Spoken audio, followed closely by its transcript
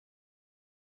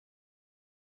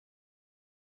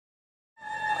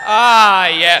Ah,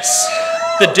 yes.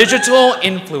 The Digital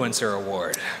Influencer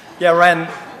Award. Yeah, Ryan,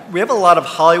 we have a lot of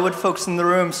Hollywood folks in the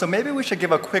room, so maybe we should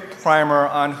give a quick primer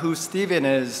on who Steven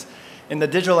is in the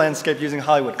digital landscape using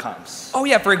Hollywood comps. Oh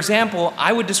yeah, for example,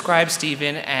 I would describe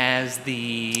Steven as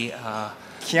the...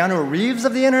 Keanu Reeves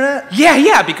of the internet?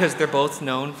 Yeah, because they're both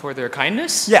known for their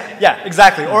kindness. Yeah,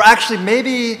 exactly. Or actually,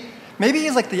 maybe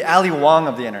he's like the Ali Wong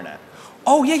of the internet.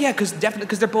 Oh yeah, because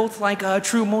they're both like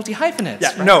true multi-hyphenates.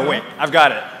 Yeah, right? no, wait, I've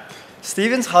got it.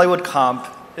 Steven's Hollywood comp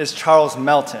is Charles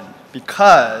Melton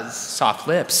because... Soft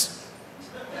lips.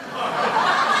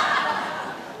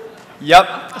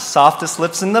 Yup, softest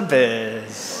lips in the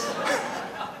biz.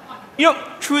 You know,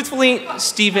 truthfully,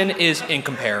 Steven is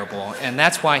incomparable, and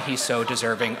that's why he's so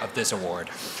deserving of this award.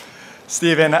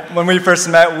 Steven, when we first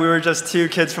met, we were just two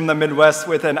kids from the Midwest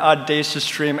with an audacious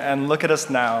dream, and look at us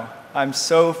now. I'm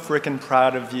so freaking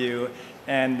proud of you,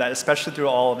 and that especially through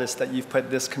all of this, that you've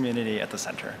put this community at the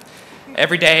center.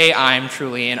 Every day, I'm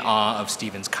truly in awe of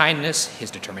Steven's kindness,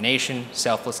 his determination,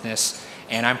 selflessness,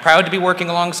 and I'm proud to be working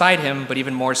alongside him, but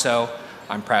even more so,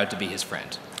 I'm proud to be his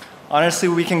friend. Honestly,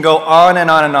 we can go on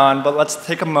and on and on, but let's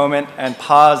take a moment and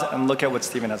pause and look at what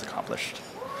Steven has accomplished.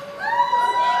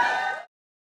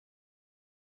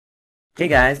 Hey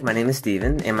guys, my name is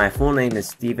Steven, and my full name is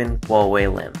Steven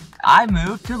Guowei Lim. I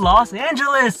moved to Los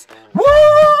Angeles! Woo!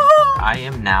 I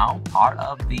am now part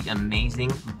of the amazing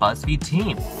BuzzFeed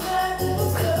team.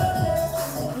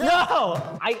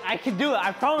 No! I can do it,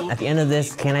 I promise. At the end of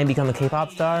this, can I become a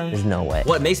K-pop star? There's no way.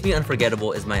 What makes me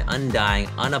unforgettable is my undying,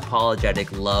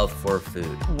 unapologetic love for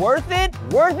food. Worth it?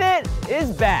 Worth it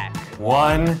is back.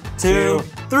 1, 2,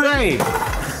 3.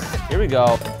 Here we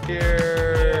go.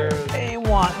 Cheers. They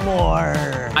want more.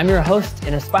 I'm your host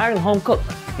and aspiring home cook,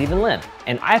 Steven Lim,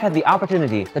 and I've had the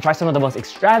opportunity to try some of the most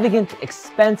extravagant,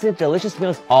 expensive, delicious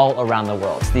meals all around the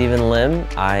world. Steven Lim,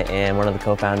 I am one of the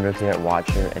co-founders here at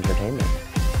Watcher Entertainment.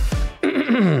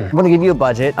 I'm gonna give you a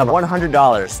budget of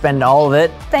 $100. Spend all of it.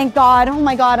 Thank God. Oh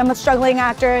my God, I'm a struggling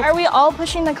actor. Are we all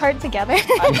pushing the cart together?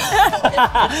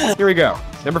 Here we go.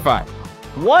 Number 5.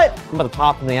 What? I'm about to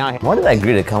pop from the eye. Why did I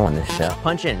agree to come on this show?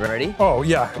 Punch in, ready? Oh,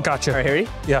 yeah, gotcha. All right, ready?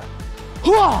 Yeah.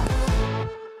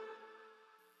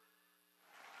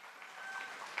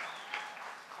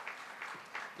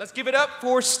 Let's give it up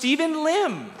for Steven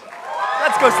Lim.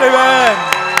 Let's go,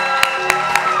 Steven!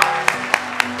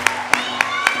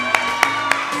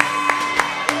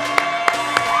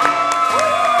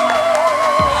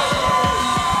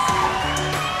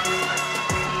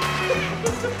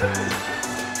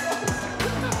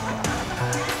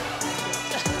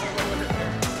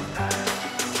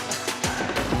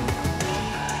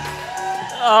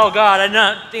 Oh God, I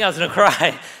didn't think I was gonna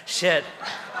cry. Shit.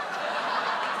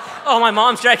 Oh, my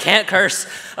mom's here, I can't curse.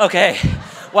 Okay,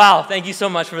 wow, thank you so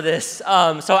much for this. So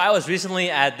I was recently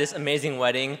at this amazing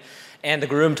wedding, and the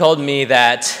groom told me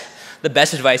that the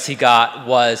best advice he got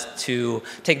was to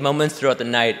take moments throughout the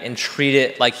night and treat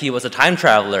it like he was a time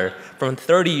traveler from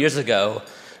 30 years ago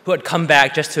who had come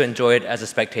back just to enjoy it as a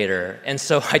spectator. And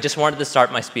so I just wanted to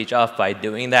start my speech off by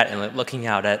doing that and looking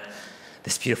out at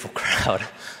this beautiful crowd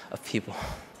of people.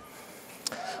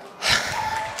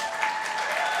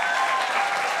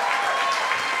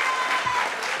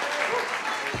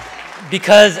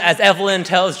 Because as Evelyn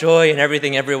tells joy in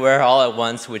Everything Everywhere All at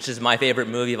Once, which is my favorite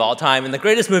movie of all time and the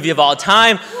greatest movie of all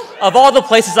time, of all the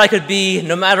places I could be,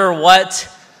 no matter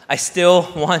what, I still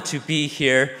want to be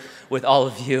here with all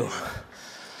of you.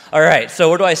 All right, so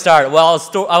where do I start? Well,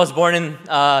 I was born in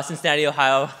Cincinnati,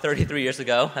 Ohio, 33 years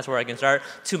ago. That's where I can start.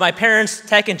 To my parents,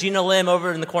 Tech and Gina Lim,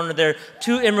 over in the corner there,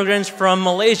 2 immigrants from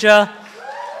Malaysia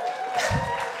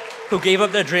who gave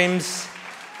up their dreams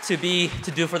to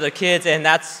do for their kids, and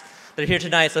they're here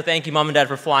tonight, so thank you, Mom and Dad,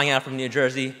 for flying out from New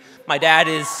Jersey. My dad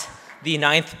is the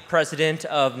 9th president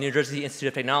of New Jersey Institute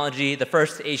of Technology, the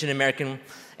first Asian American,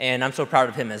 and I'm so proud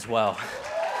of him as well.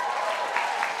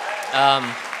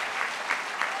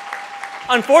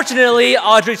 Unfortunately,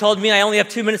 Audrey told me I only have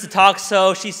 2 minutes to talk,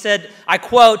 so she said, I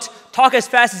quote, "Talk as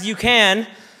fast as you can."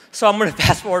 So I'm going to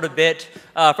fast forward a bit.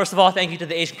 First of all, thank you to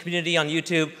the Asian community on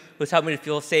YouTube who's helped me to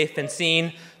feel safe and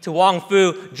seen. To Wong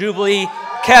Fu, Jubilee,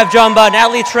 Kev Jumba,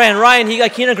 Natalie Tran, Ryan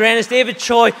Higa, Kina Grandis, David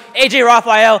Choi, AJ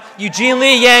Raphael, Eugene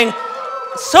Lee Yang.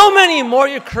 So many more.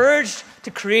 Your courage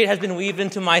to create has been weaved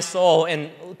into my soul and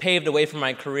paved the way for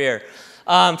my career.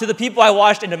 To the people I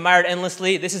watched and admired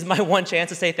endlessly, this is my one chance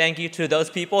to say thank you to those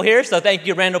people here. So thank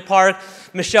you, Randall Park,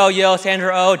 Michelle Yeoh,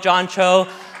 Sandra Oh, John Cho,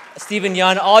 Stephen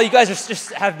Yun. All you guys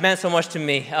just have meant so much to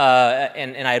me,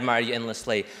 and I admire you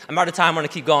endlessly. I'm out of time. I'm going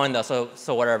to keep going, though,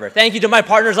 so whatever. Thank you to my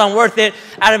partners on Worth It,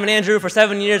 Adam and Andrew, for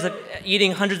 7 years of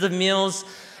eating hundreds of meals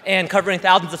and covering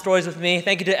thousands of stories with me.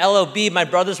 Thank you to LOB, my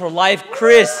brothers for life,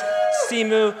 Chris,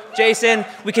 Simu, Jason.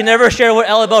 We can never share what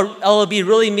LOB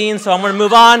really means, so I'm gonna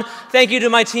move on. Thank you to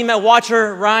my team at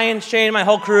Watcher, Ryan, Shane, my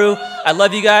whole crew. I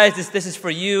love you guys, this is for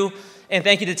you. And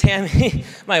thank you to Tammy,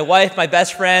 my wife, my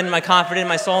best friend, my confidant,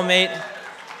 my soulmate,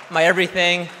 my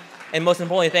everything. And most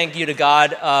importantly, thank you to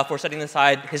God for setting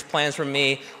aside his plans for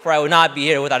me, for I would not be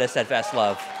here without his steadfast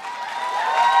love.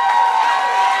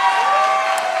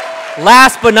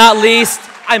 Last but not least,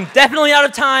 I'm definitely out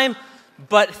of time,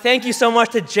 but thank you so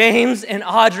much to James and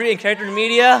Audrey and Character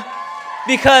Media,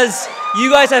 because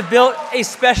you guys have built a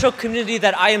special community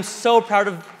that I am so proud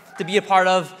of to be a part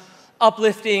of,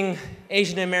 uplifting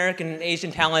Asian American and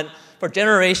Asian talent for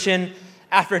generation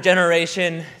after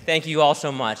generation. Thank you all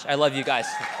so much. I love you guys.